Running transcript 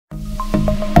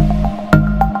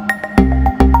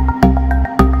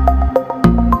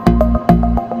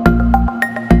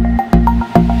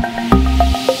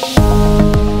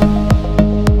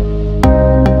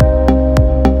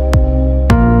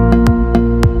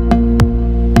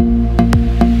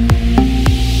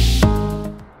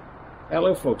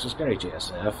folks, it's Gary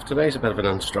JSF. Today's a bit of an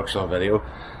instructional video.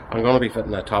 I'm going to be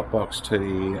fitting a top box to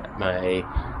my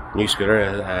new scooter,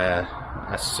 a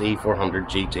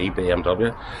C400GT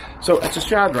BMW. So it's a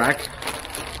Shad rack,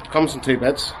 comes in 2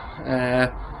 bits,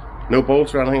 no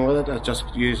bolts or anything with it, it just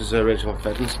uses the original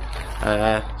fittings.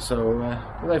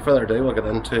 Without further ado, we'll get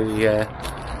into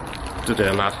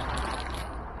doing that.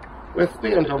 With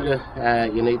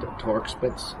BMW, you need Torx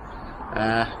bits.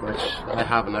 Which I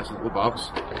have in this little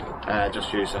box.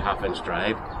 Just use a 1/2 inch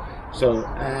drive. So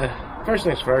first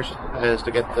things first is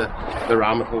to get the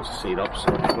ram hose to seat up,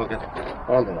 so we'll get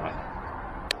on to that.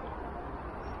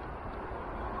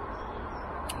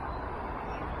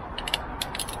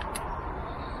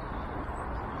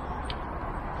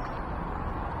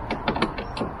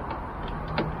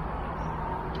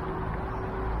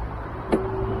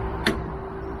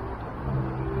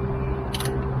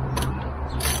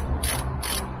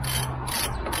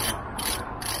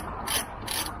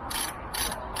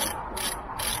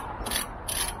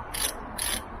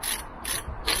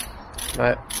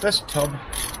 Now, this tub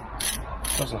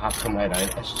doesn't have to come right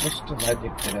out, it's just to let you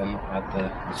get in at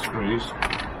the screws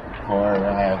for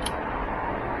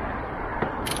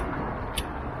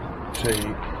to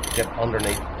get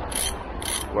underneath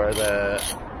where the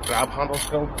grab handles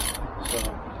go. So it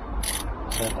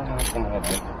doesn't have to come right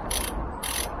out.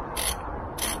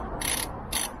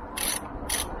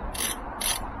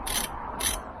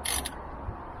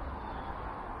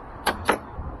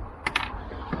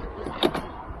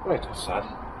 Right, that's that.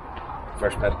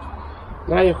 First bit.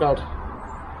 Now you've got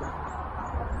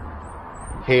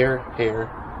here, there's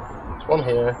one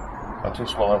here, and 2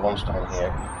 smaller ones down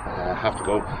here. Have to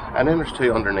go, and then there's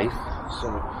 2 underneath.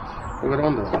 So we'll get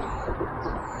on to that.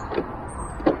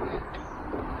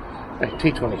 Right,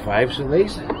 T25s are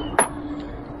these.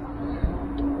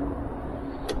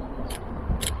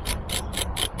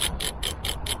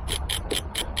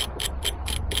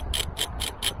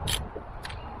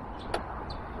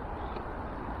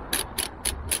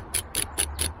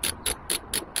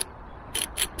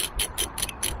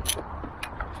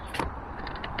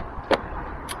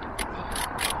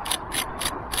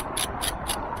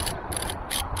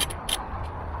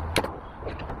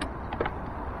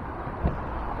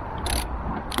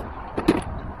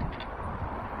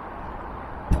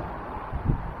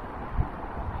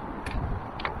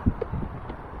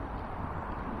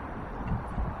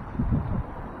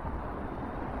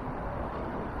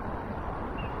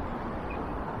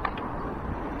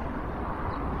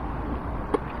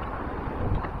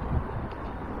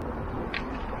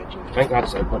 I think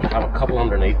that's it, but I have a couple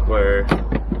underneath where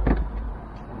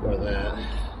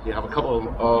you have a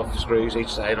couple of screws each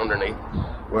side underneath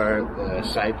where the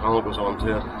side panel goes onto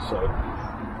it. So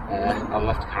I'll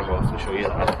lift the camera off and show you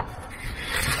that.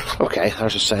 Okay,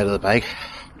 there's the side of the bike,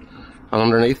 and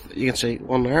underneath you can see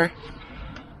one there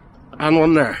and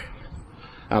one there,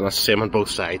 and it's the same on both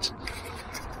sides.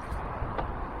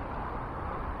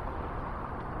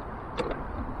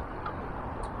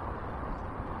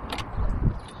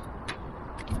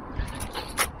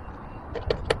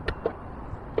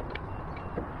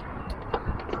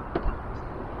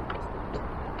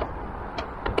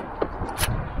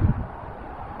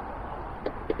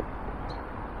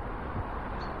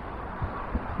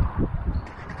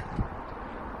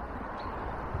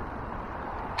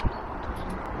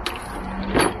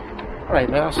 Right,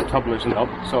 now that's the tub loosened up,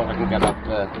 so I can get up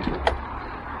the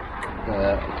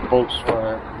bolts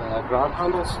for the grab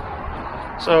handles.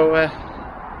 So,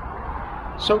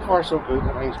 so far so good,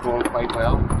 everything's going quite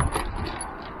well.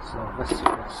 So let's see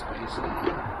what size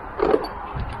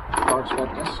parts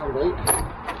like this will be.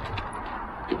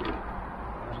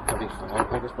 There's a 35, I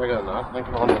think it's bigger than that, I think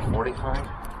it's on the 45.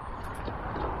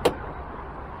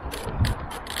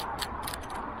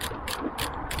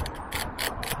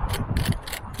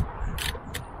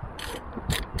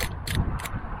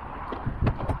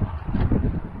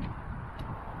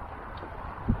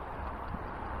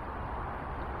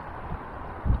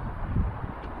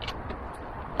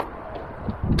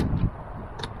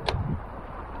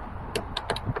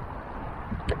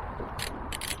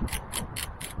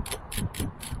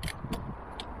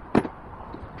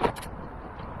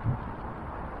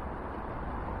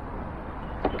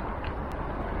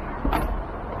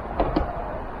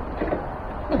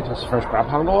 That's the first grab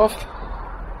handle off.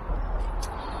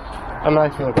 And now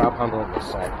for the grab handle on this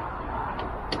side.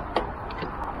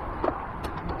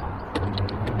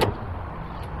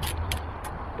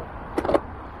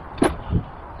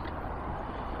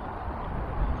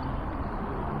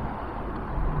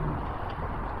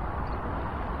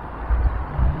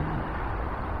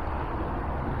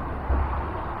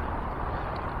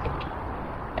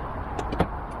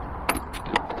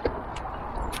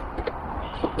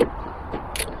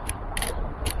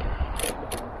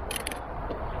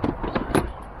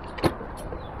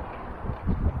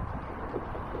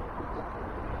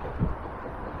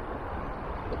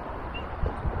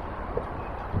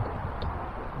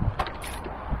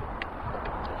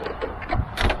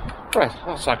 Right,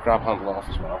 that's that grab handle off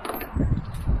as well.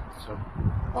 So,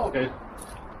 all good.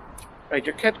 Right,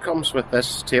 your kit comes with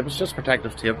this tape. It's just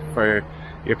protective tape for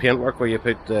your paintwork where you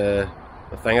put the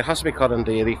thing. It has to be cut into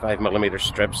 85mm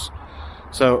strips.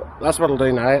 So that's what I'll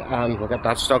do now, and we'll get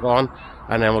that stuck on,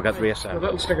 and then we'll get reassembled. The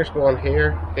little stickers go on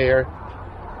here, here,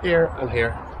 here, and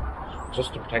here,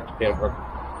 just to protect the paintwork.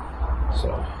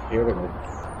 So here we go.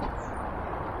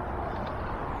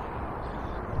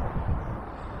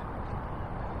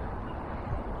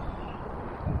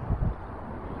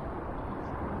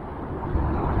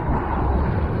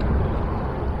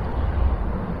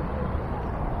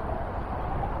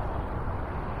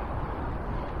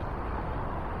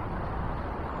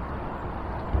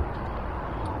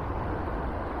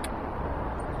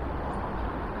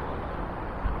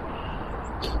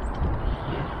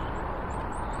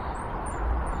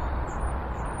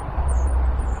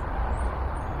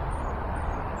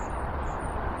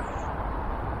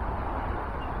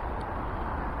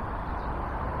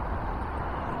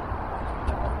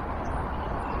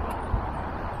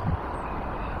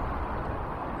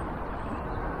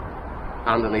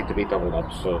 And they need to be doubled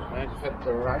up, so I fit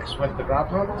the racks with the grab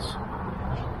handles.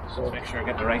 So make sure I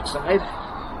get the right side.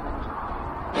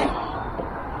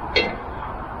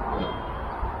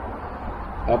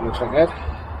 That looks like it.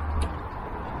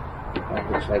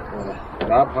 That looks like the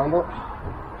grab handle.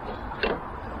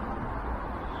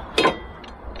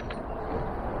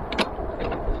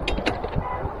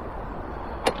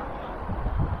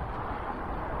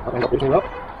 I'll end up picking up.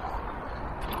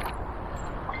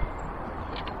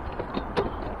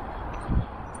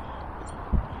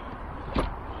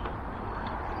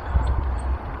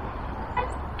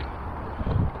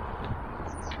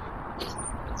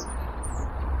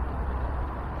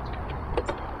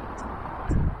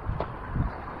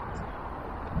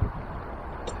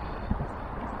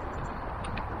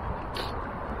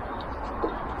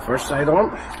 First side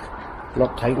on,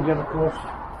 not tighten it of course.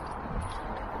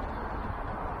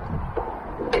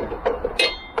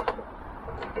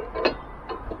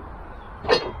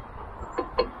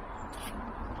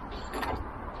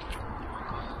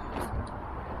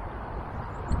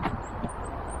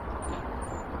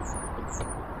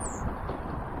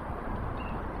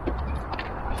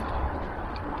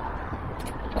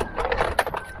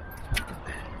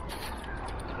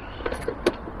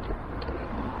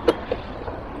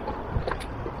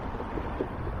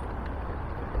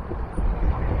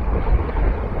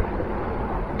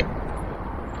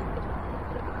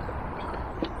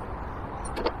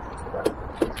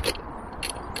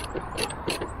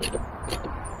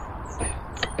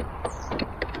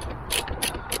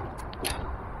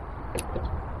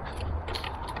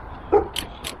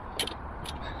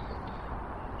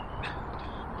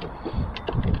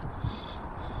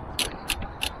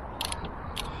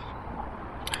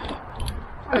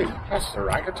 Right, that's the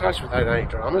rack attached without any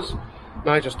dramas.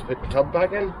 Now just to put the tub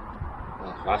back in.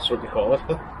 Well, that's what they call it.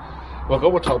 We'll go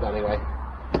with tub anyway.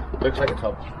 Looks like a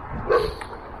tub.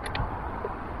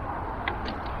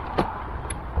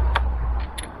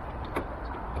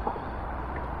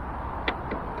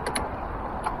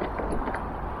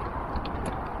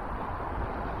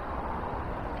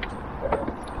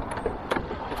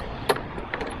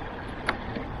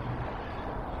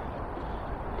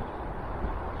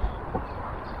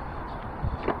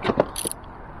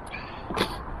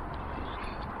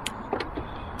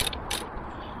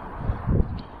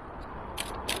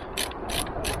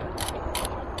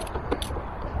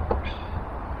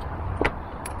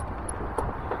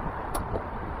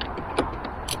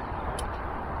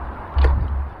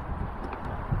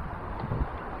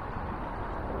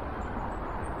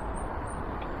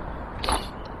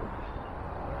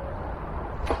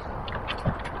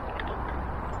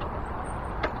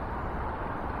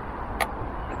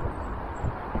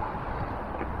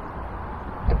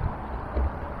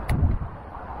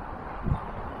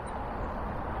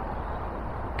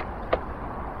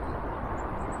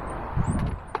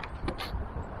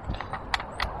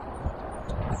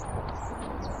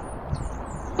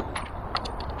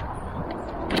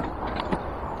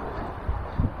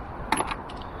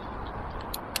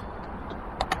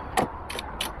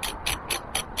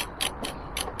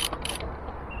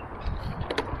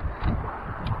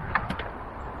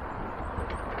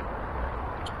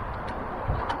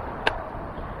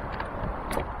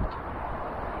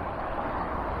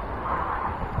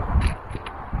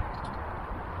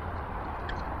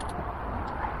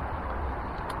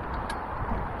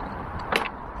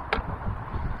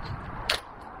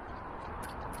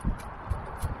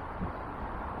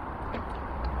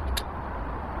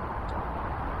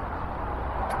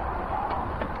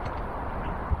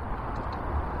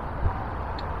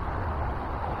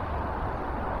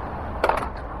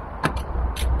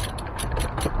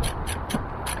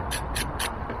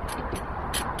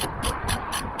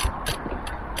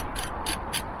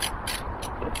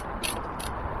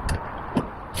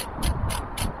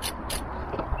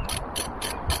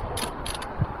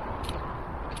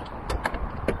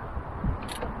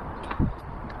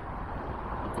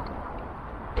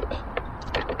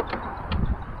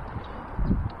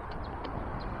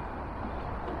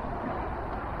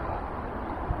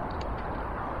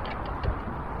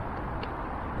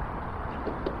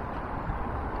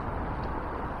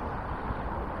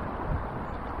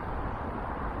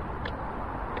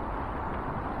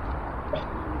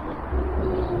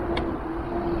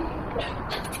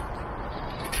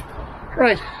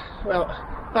 Right, well,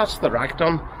 that's the rack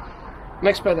done.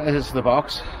 Next bit is the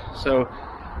box. So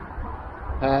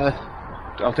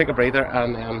I'll take a breather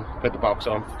and then put the box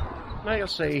on. Now you'll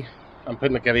see I'm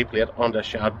putting a Givi plate on the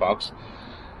Shad box.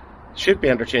 Should be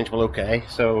interchangeable okay,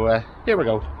 so here we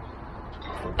go.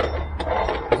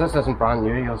 As this isn't brand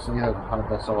new, you'll see that I've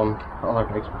had this on other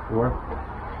bikes before.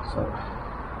 So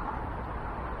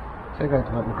take out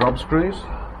the little grub screws.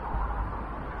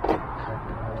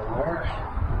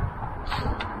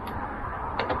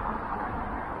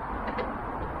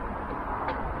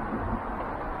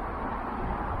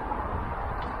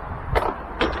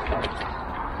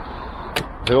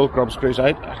 The old grub screws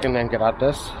out, I can then get at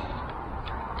this.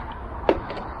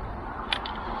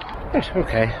 Right,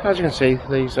 okay, as you can see,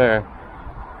 these are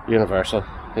universal.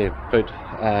 You put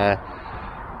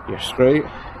your screw,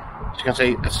 as you can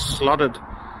see, it's slotted,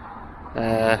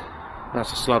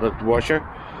 that's a slotted washer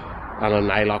and a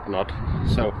nylock nut.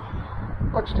 So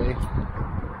what you do,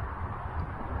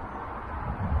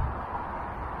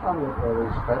 have a look where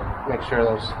these fit, make sure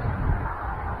it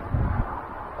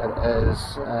is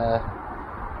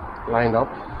lined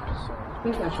up. So I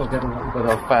think I shall get a little bit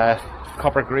of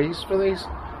copper grease for these.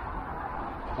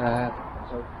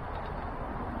 So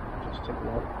just take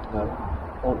out the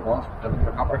old off, the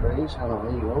copper grease, and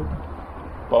away you go.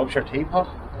 Bob's your teapot,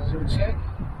 as you would say.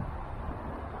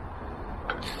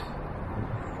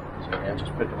 So yeah,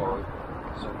 just put them on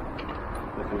so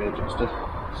they can be adjusted.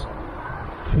 So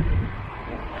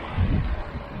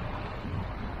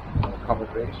copper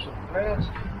grease with the threads.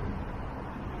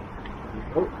 There you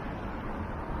go.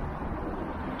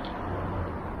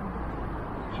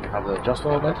 Have to adjust a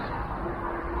little bit.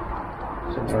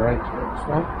 So it's alright this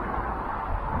one.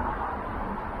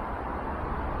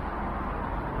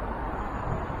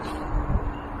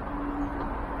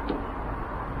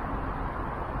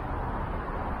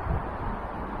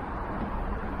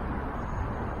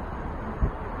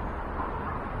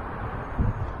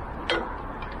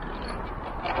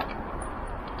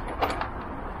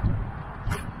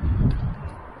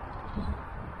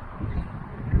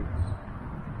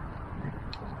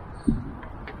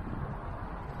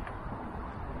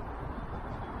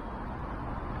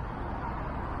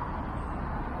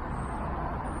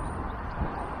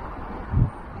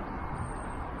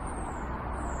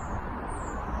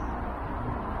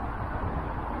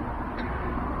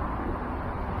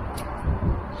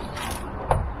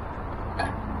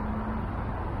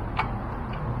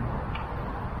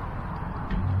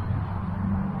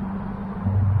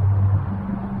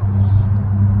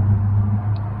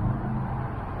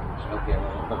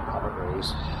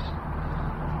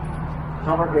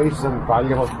 Copper grease is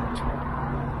invaluable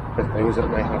for things that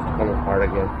might have to come apart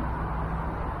again.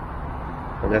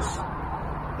 And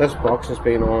this box has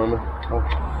been on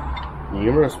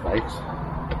numerous bikes.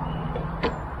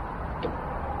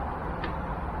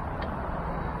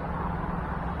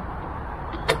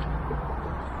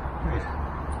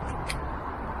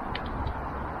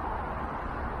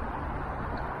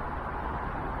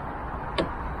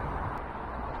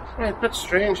 Right, bit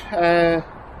strange.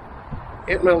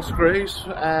 8mm screws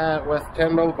with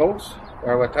 10mm bolts,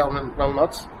 or with 10mm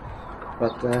nuts,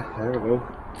 but there we go.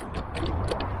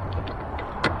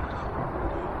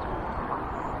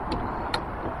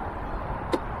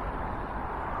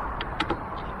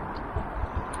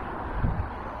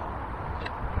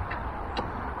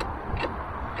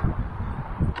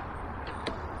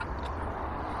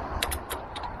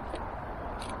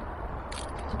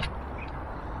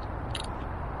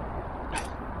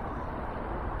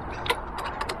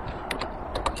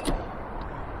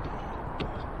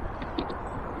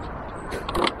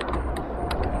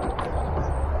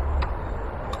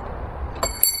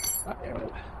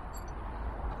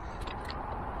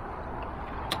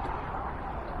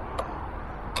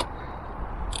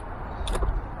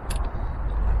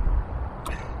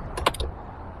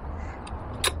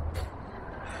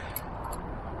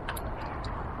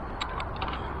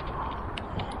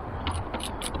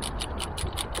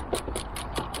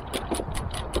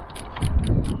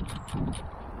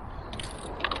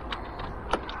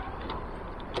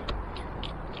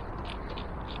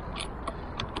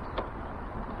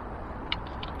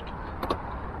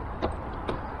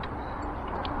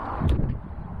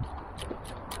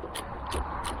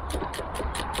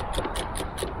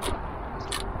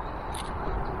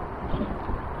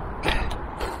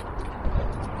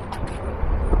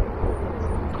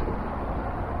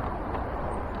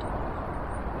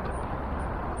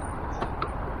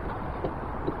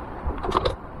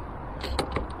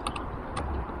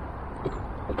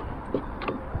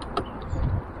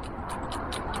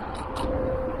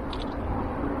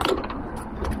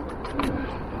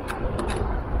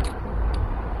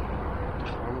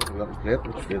 with a little plate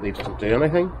which really doesn't do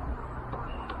anything.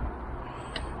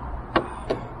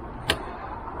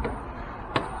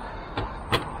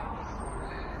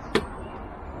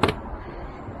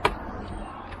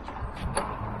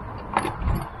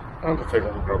 And a few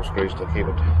little grub screws to keep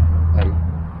it in.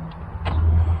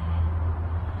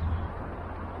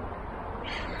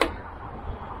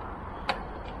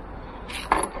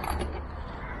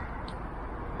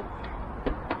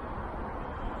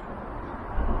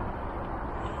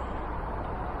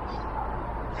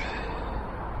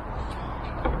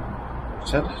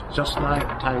 That's it. Just now,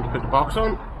 time to put the box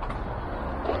on.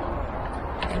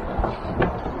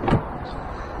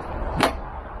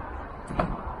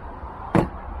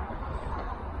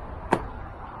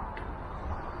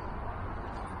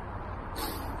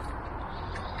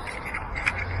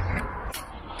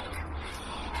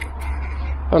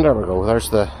 And there we go, there's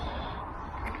the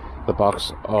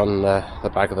box on the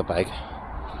back of the bike.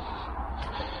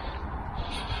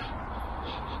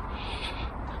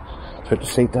 Put the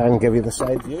seat down and give you the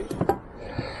side view.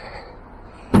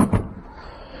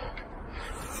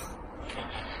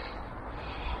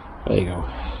 There you go.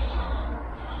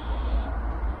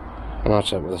 And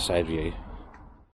that's it with the side view.